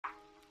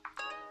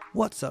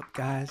What's up,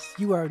 guys?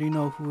 You already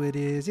know who it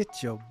is.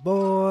 It's your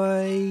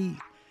boy.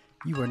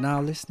 You are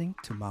now listening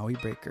to Maui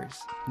Breakers.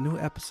 New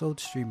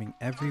episodes streaming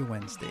every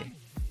Wednesday.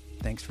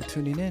 Thanks for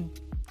tuning in.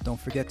 Don't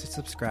forget to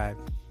subscribe.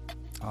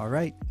 All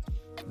right,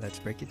 let's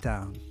break it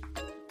down.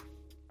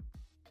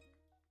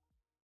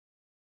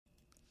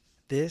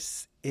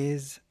 This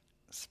is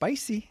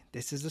spicy.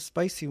 This is a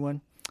spicy one.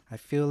 I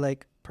feel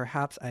like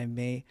perhaps I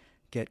may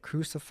get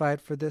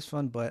crucified for this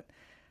one, but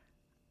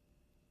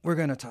we're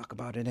going to talk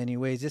about it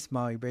anyways. It's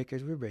Maui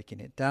Breakers. We're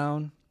breaking it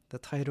down. The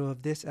title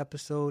of this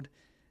episode,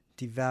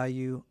 The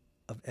Value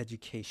of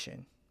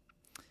Education.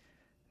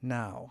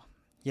 Now,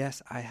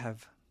 yes, I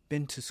have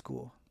been to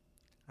school.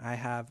 I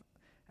have,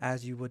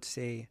 as you would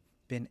say,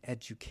 been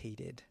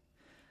educated.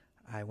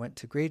 I went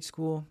to grade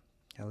school,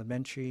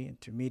 elementary,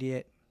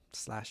 intermediate,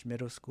 /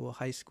 middle school,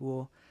 high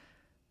school.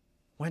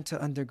 Went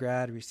to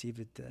undergrad, received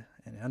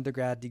an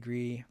undergrad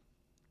degree,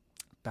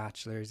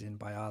 bachelor's in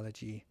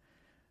biology,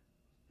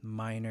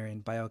 minor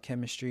in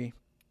biochemistry,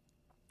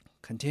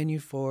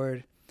 continued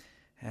forward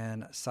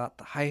and sought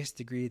the highest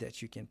degree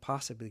that you can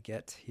possibly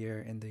get here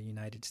in the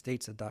United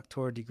States, a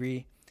doctoral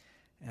degree,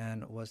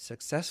 and was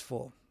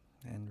successful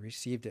and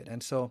received it.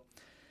 And so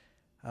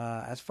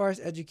as far as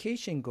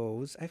education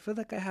goes, I feel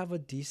like I have a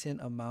decent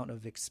amount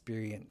of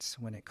experience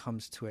when it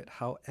comes to it.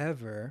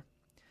 However,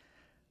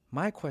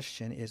 my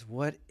question is,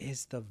 what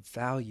is the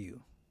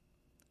value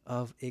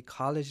of a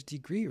college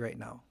degree right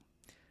now?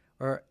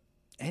 Or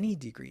any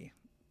degree,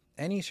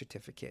 any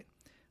certificate?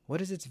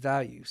 What is its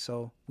value?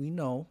 So we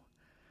know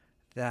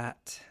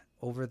that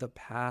over the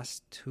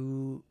past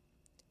 2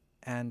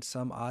 and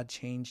some odd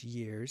change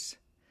years,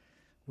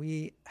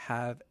 we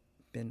have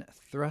been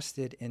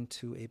thrusted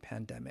into a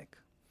pandemic.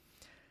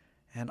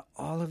 And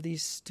all of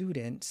these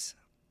students,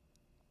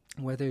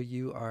 whether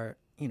you are,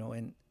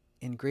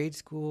 in grade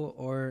school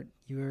or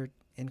you're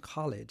in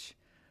college,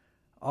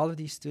 all of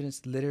these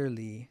students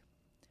literally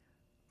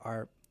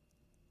are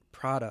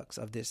products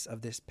of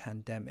this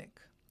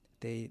pandemic.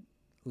 They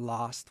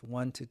lost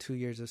 1 to 2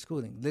 years of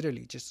schooling,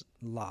 literally just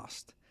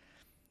lost.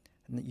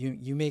 And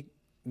you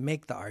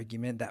make the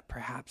argument that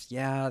perhaps,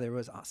 there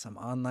was some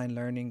online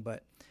learning,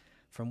 but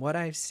from what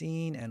I've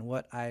seen and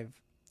what I've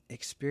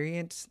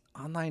experienced,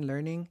 online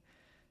learning,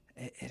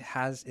 it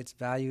has its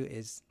value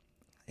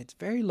it's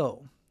very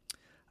low.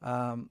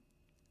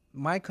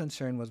 My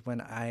concern was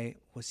when I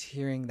was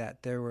hearing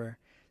that there were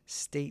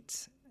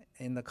states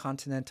in the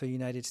continental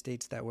United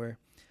States that were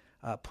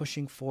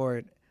pushing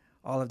forward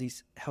all of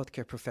these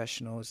healthcare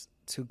professionals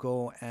to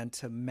go and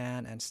to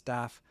man and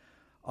staff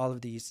all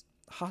of these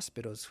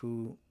hospitals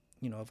who,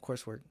 of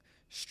course, were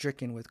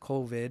stricken with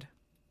COVID,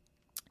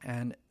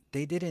 and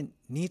they didn't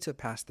need to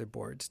pass their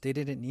boards. They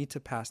didn't need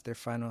to pass their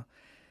final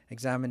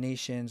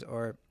examinations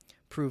or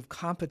prove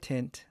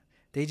competent.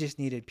 They just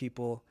needed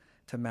people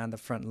to man the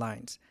front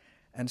lines.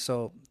 And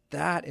so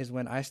that is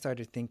when I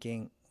started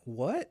thinking,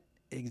 what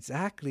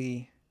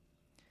exactly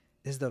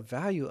is the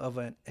value of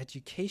an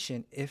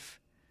education if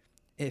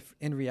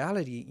in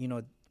reality,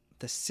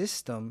 the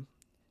system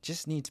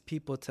just needs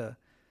people to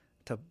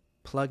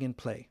plug and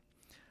play?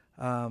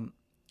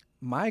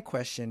 My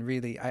question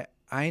really,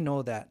 I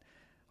know that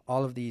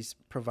all of these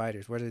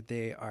providers, whether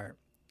they are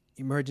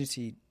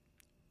emergency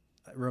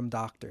room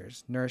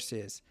doctors,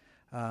 nurses,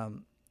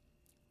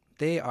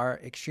 they are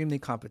extremely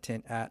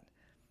competent at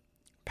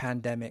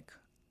pandemic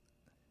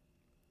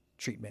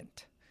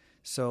treatment.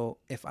 So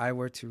if I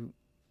were to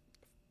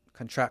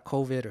contract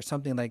COVID or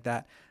something like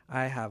that,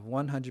 I have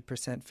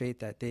 100% faith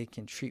that they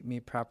can treat me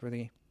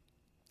properly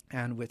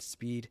and with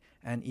speed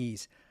and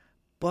ease.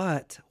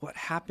 But what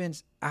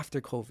happens after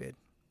COVID?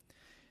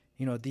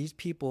 These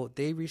people,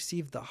 they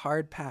received the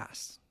hard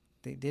pass.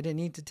 They didn't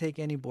need to take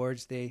any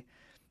boards. They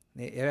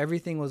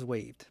everything was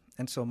waived.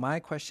 And so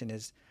my question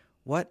is,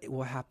 what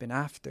will happen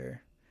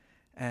after?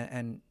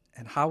 And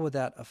how will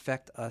that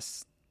affect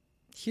us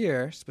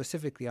here,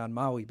 specifically on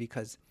Maui?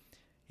 Because,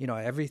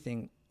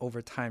 everything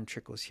over time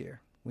trickles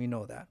here. We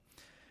know that.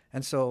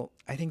 And so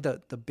I think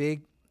the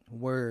big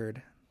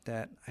word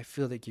that I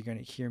feel like you're going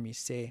to hear me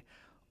say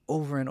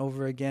over and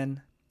over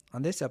again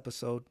on this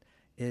episode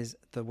is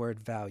the word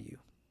value.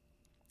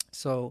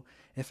 So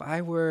if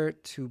I were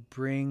to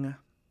bring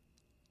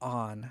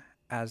on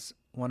as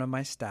one of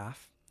my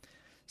staff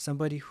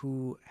somebody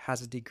who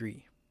has a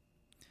degree,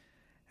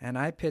 and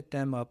I pit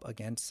them up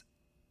against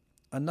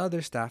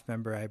another staff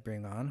member I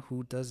bring on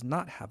who does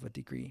not have a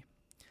degree,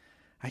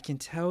 I can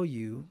tell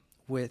you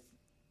with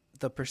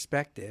the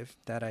perspective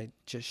that I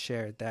just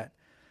shared that,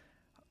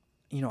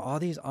 all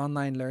these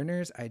online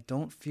learners, I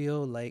don't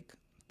feel like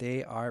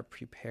they are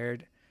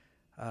prepared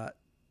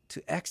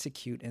to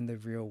execute in the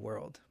real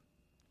world.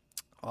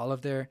 All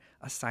of their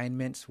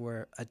assignments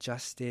were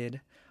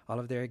adjusted. All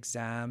of their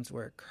exams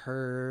were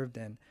curved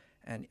and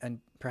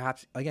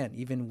perhaps, again,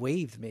 even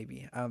waived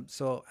maybe.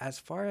 So as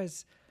far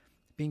as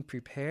being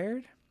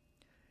prepared,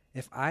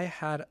 if I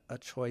had a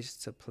choice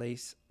to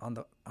place on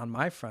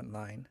my front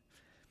line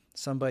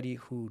somebody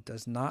who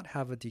does not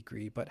have a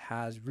degree but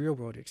has real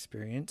world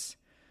experience,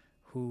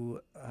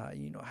 who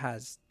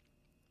has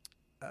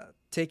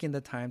taking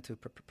the time to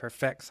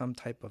perfect some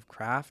type of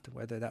craft,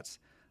 whether that's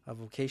a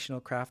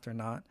vocational craft or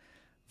not,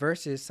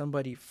 versus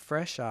somebody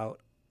fresh out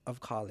of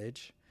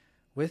college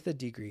with a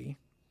degree,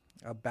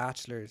 a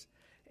bachelor's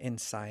in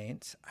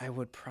science, I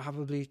would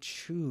probably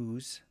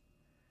choose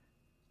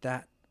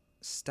that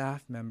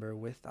staff member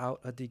without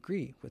a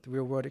degree with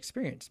real world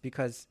experience,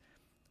 because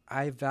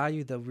I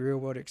value the real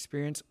world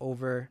experience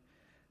over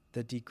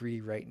the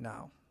degree right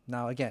now.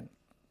 Now, again,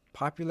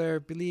 popular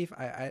belief,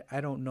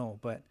 I don't know,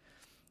 but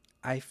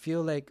I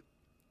feel like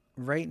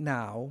right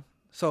now,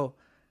 so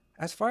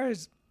as far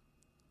as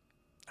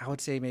I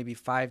would say maybe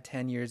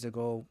 5-10 years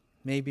ago,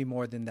 maybe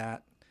more than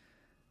that,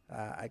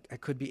 I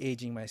could be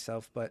aging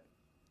myself, but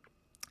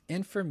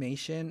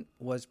information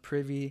was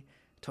privy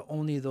to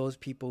only those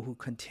people who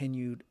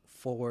continued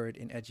forward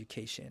in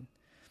education.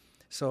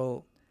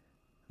 So,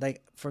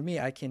 like for me,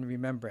 I can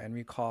remember and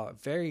recall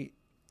very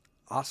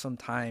awesome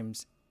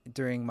times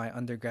during my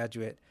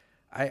undergraduate.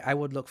 I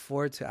would look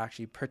forward to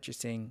actually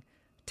purchasing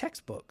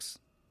textbooks,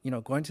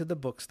 going to the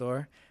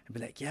bookstore and be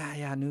like,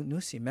 yeah,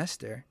 new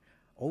semester.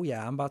 Oh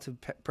yeah, I'm about to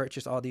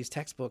purchase all these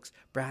textbooks,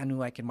 brand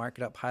new. I can mark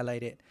it up,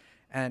 highlight it.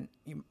 And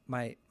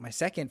my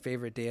second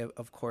favorite day,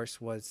 of course,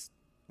 was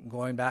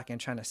going back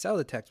and trying to sell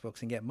the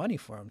textbooks and get money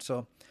for them.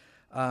 So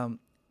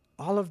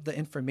all of the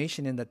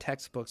information in the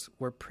textbooks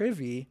were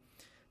privy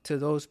to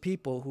those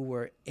people who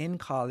were in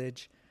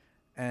college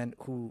and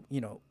who,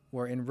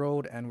 were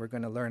enrolled and were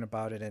going to learn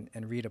about it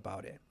and read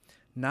about it.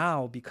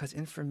 Now, because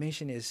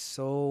information is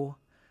so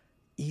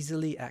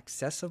easily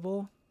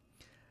accessible,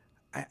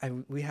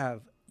 we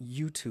have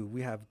YouTube,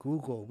 we have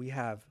Google, we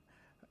have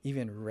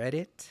even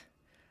Reddit.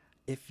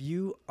 If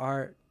you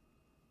are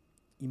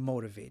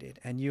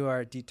motivated and you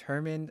are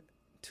determined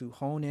to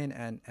hone in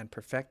and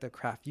perfect the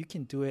craft, you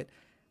can do it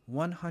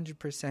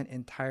 100%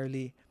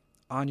 entirely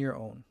on your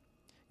own,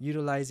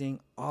 utilizing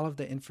all of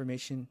the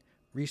information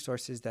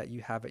resources that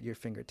you have at your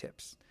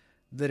fingertips.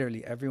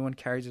 Literally, everyone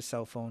carries a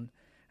cell phone,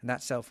 and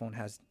that cell phone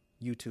has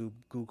YouTube,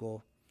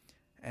 Google,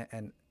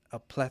 and a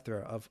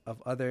plethora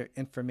of other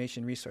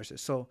information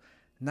resources. So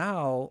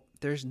now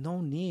there's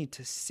no need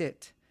to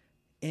sit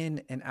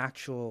in an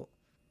actual,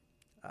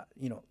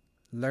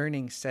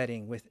 learning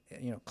setting with,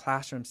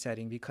 classroom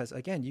setting, because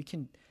again, you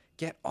can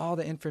get all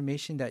the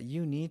information that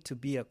you need to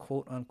be a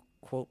quote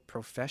unquote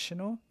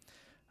professional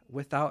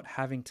without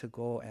having to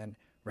go and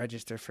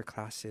register for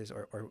classes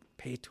or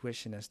pay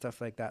tuition and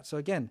stuff like that. So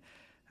again,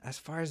 as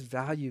far as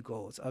value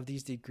goes of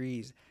these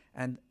degrees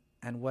and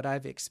what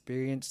I've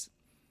experienced,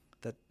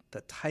 the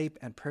type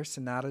and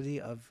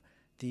personality of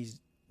these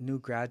new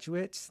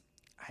graduates,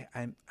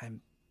 I'm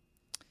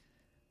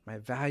my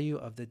value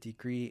of the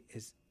degree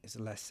is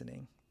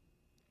lessening.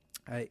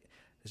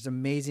 There's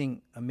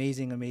amazing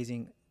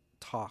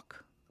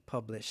talk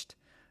published.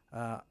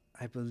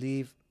 I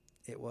believe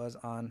it was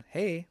on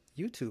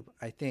YouTube.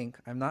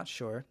 I'm not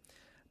sure,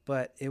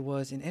 but it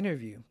was an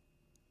interview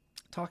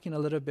talking a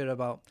little bit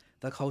about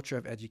the culture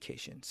of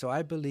education. So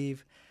I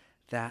believe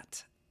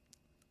that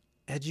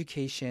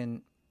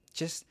education,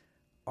 just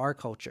our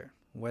culture,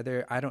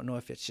 whether, I don't know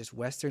if it's just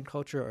Western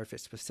culture or if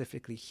it's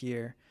specifically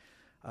here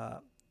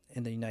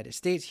in the United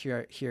States,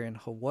 here in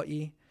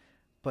Hawaii,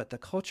 but the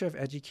culture of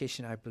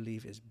education, I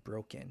believe, is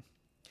broken.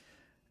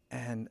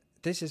 And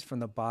this is from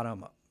the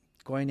bottom up,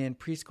 going in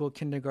preschool,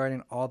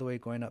 kindergarten, all the way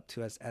going up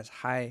to as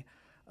high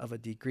of a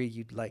degree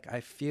you'd like. I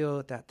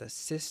feel that the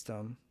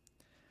system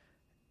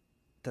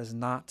does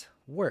not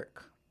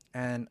work.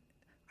 And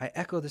I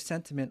echo the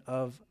sentiment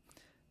of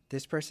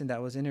this person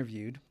that was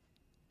interviewed.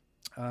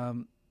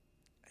 And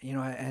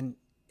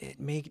it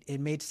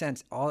made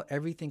sense.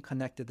 Everything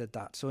connected the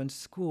dots. So in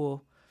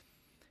school,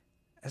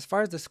 as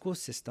far as the school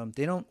system,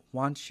 they don't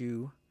want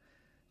you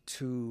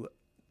to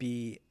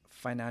be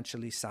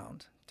financially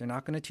sound. They're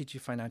not going to teach you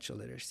financial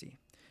literacy.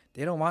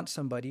 They don't want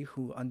somebody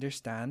who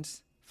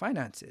understands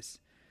finances.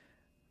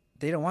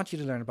 They don't want you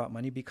to learn about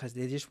money because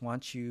they just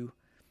want you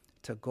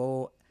to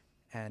go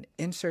and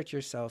insert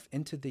yourself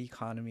into the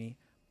economy,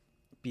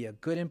 be a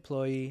good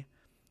employee,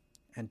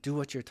 and do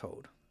what you're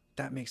told.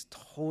 That makes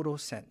total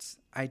sense.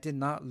 I did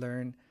not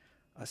learn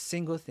a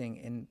single thing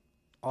in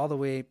all the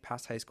way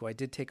past high school. I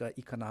did take an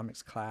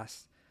economics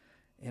class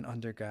in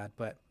undergrad,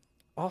 but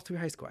all through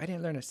high school, I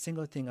didn't learn a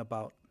single thing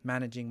about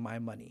managing my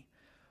money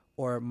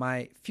or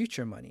my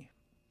future money.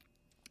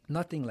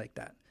 Nothing like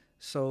that.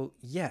 So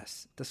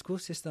yes, the school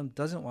system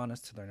doesn't want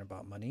us to learn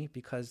about money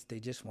because they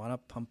just want to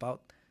pump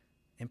out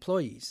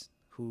employees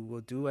who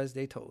will do as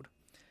they told.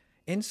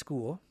 In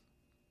school,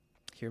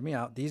 hear me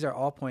out, these are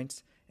all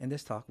points in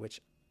this talk,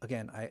 which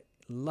again, I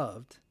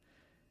loved.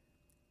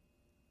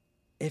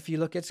 If you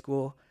look at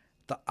school,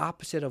 the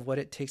opposite of what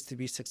it takes to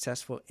be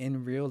successful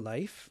in real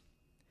life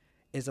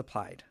is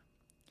applied.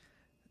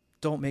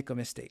 Don't make a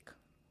mistake,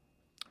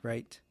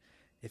 right?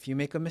 If you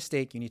make a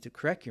mistake, you need to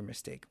correct your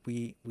mistake.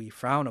 We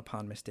frown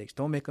upon mistakes.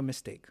 Don't make a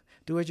mistake.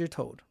 Do as you're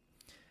told.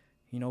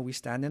 We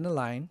stand in the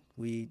line.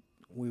 We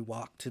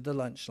walk to the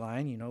lunch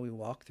line. We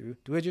walk through.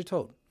 Do as you're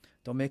told.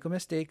 Don't make a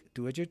mistake.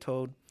 Do as you're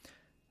told.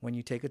 When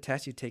you take a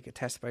test, you take a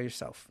test by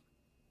yourself.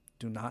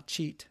 Do not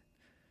cheat.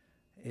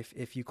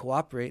 If you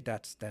cooperate,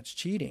 that's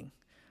cheating.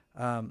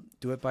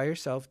 Do it by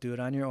yourself. Do it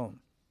on your own.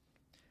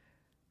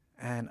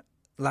 And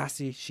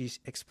lastly, she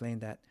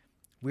explained that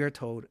we are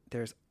told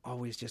there's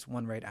always just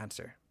one right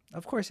answer.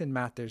 Of course, in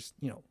math, there's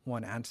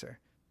one answer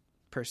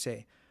per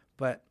se,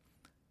 but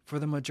for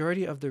the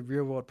majority of the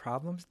real world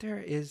problems, there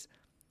is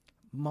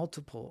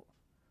multiple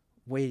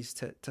ways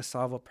to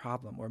solve a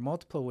problem, or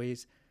multiple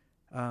ways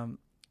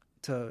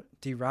to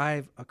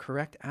derive a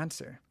correct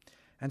answer.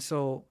 And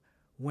so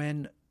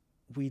when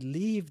we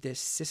leave this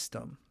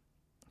system,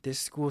 this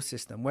school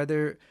system,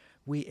 whether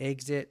we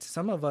exit,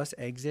 some of us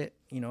exit,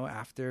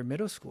 after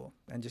middle school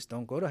and just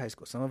don't go to high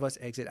school. Some of us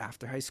exit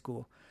after high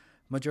school.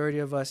 Majority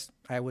of us,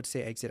 I would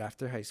say, exit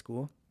after high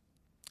school.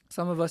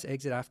 Some of us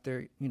exit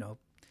after,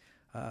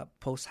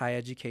 post-high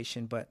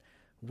education, but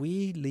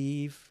we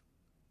leave,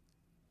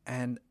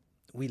 and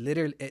we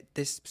literally,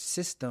 this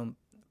system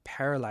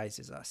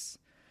paralyzes us.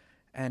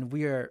 And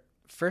we are,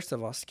 first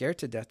of all, scared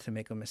to death to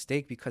make a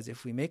mistake, because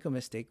if we make a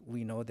mistake,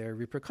 we know there are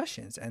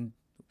repercussions, and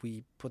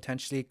we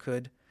potentially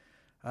could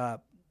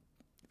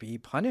be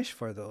punished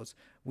for those.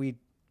 We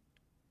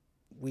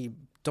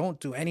don't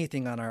do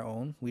anything on our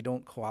own. We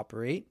don't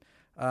cooperate.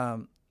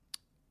 And,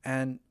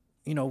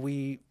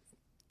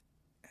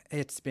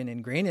 it's been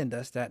ingrained in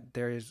us that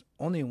there is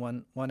only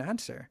one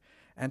answer.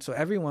 And so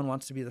everyone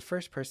wants to be the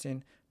first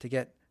person to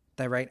get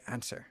the right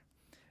answer.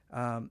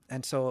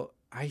 And so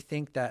I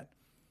think that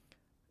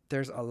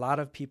there's a lot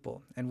of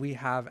people, and we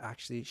have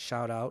actually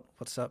shout out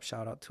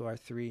to our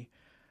we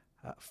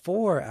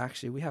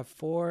have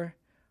 4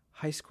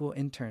 high school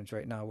interns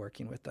right now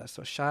working with us.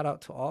 So shout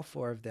out to all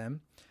 4 of them.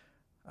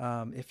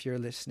 If you're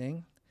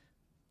listening,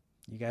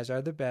 you guys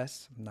are the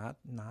best. I'm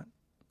not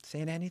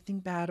saying anything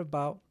bad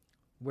about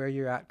where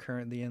you're at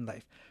currently in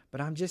life, but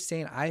I'm just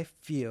saying I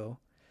feel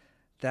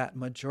that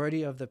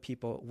majority of the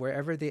people,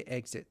 wherever they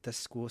exit the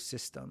school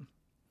system,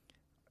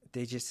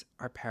 they just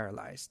are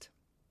paralyzed.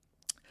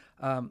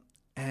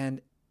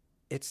 And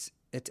it's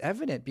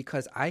evident,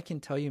 because I can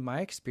tell you my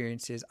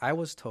experiences. I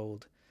was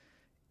told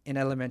in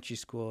elementary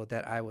school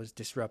that I was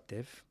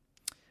disruptive,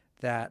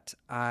 that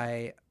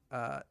I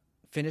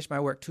finished my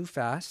work too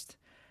fast,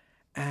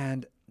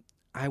 and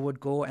I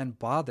would go and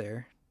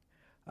bother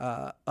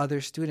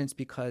other students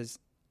because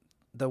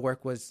the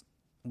work was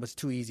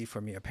too easy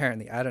for me,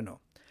 apparently. I don't know.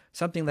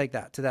 Something like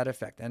that, to that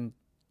effect. And,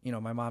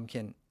 my mom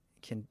can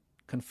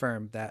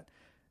confirm that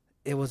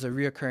it was a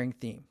reoccurring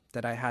theme,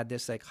 that I had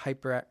this like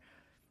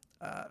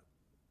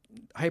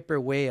hyper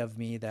way of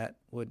me that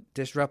would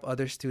disrupt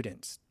other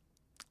students.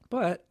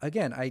 But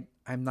again,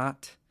 I'm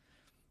not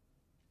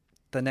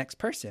the next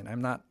person.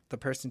 I'm not the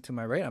person to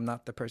my right. I'm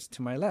not the person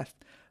to my left.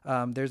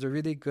 There's a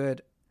really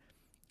good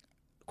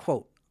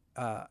quote,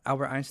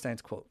 Albert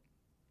Einstein's quote,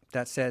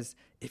 that says,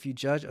 if you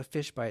judge a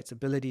fish by its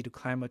ability to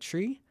climb a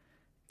tree,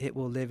 it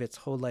will live its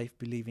whole life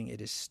believing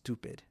it is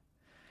stupid.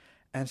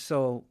 And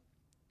so,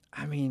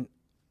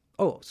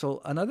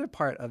 so another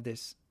part of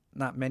this,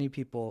 not many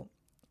people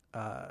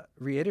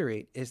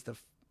reiterate, is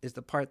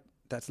the part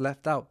that's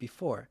left out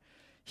before.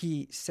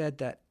 He said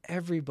that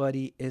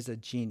everybody is a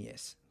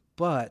genius,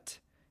 but,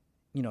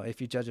 if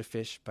you judge a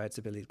fish by its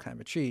ability to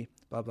climb a tree,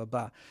 blah, blah,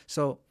 blah.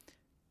 So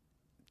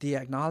the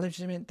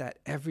acknowledgement that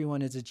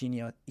everyone is a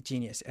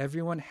genius,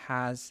 everyone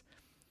has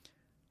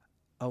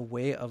a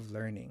way of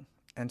learning.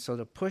 And so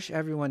to push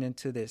everyone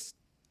into this,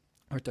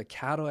 or to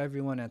cattle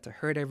everyone and to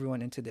herd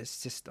everyone into this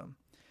system,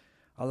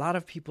 a lot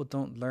of people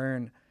don't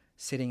learn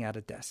sitting at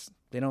a desk.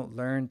 They don't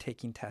learn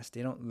taking tests.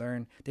 They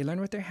learn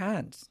with their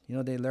hands.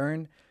 They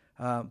learn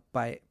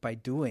by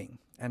doing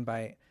and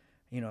by,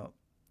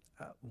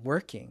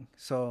 working.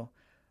 So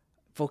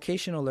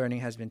vocational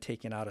learning has been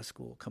taken out of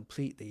school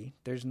completely.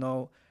 There's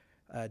no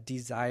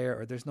desire,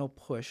 or there's no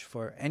push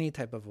for any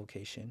type of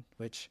vocation,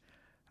 which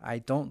I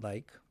don't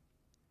like.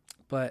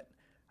 But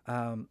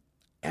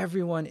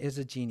everyone is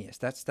a genius.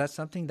 That's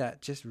something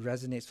that just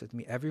resonates with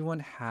me. Everyone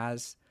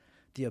has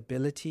the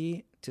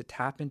ability to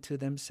tap into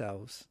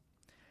themselves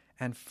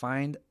and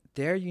find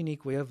their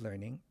unique way of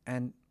learning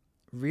and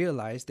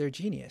realize their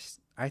genius.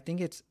 I think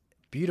it's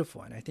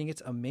beautiful, and I think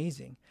it's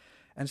amazing.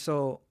 And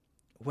so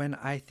when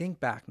I think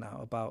back now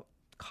about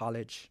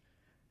college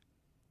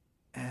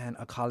and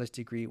a college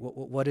degree,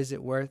 what is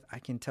it worth? I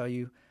can tell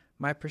you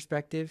my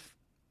perspective,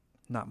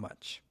 not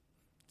much.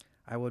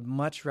 I would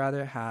much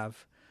rather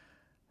have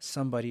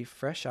somebody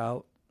fresh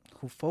out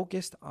who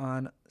focused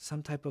on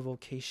some type of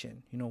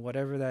vocation,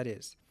 whatever that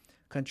is,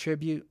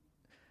 contribute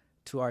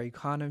to our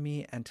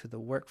economy and to the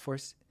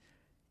workforce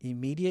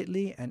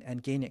immediately,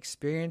 and gain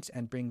experience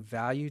and bring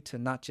value to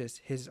not just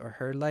his or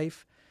her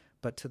life,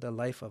 but to the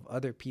life of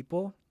other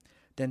people,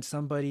 than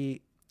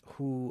somebody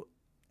who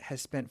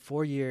has spent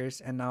 4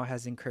 years and now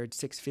has incurred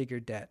 6-figure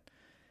debt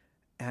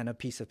and a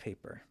piece of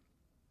paper.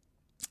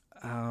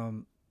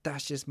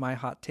 That's just my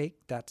hot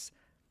take. That's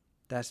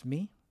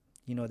me.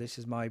 This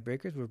is Maui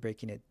Breakers. We're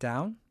breaking it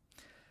down.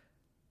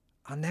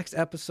 On next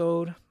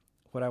episode,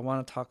 what I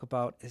want to talk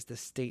about is the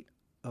state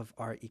of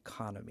our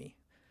economy,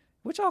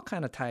 which all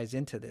kind of ties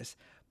into this.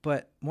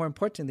 But more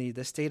importantly,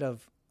 the state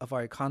of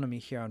our economy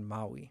here on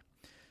Maui.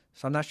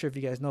 So I'm not sure if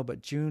you guys know,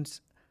 but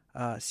June's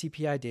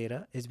CPI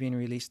data is being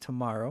released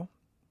tomorrow,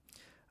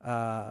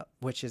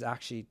 which is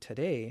actually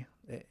today,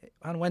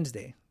 on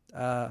Wednesday.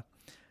 And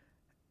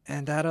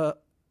that'll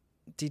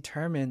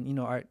determine,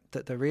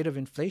 the rate of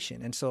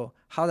inflation. And so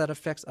how that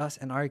affects us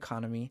and our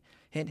economy,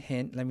 hint,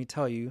 hint, let me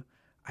tell you,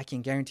 I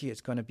can guarantee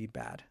it's going to be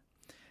bad.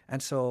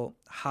 And so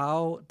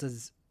how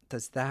does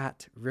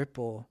that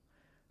ripple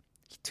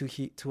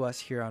to us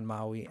here on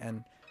Maui,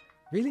 and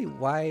really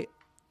why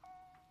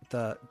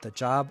the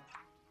job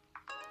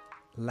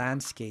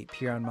landscape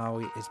here on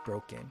Maui is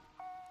broken,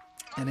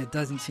 and it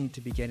doesn't seem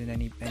to be getting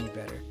any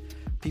better.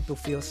 People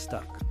feel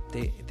stuck.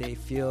 They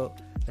feel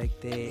like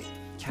they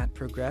can't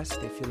progress.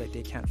 They feel like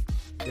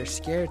they're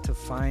scared to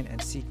find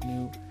and seek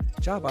new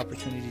job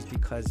opportunities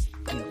because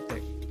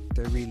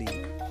there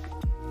really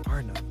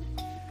are none.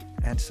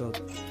 And so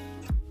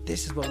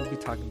this is what we'll be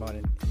talking about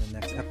in the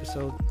next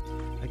episode.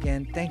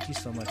 Again, thank you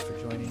so much for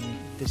joining me.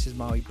 This is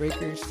Maui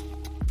Breakers.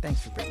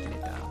 Thanks for breaking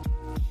it down.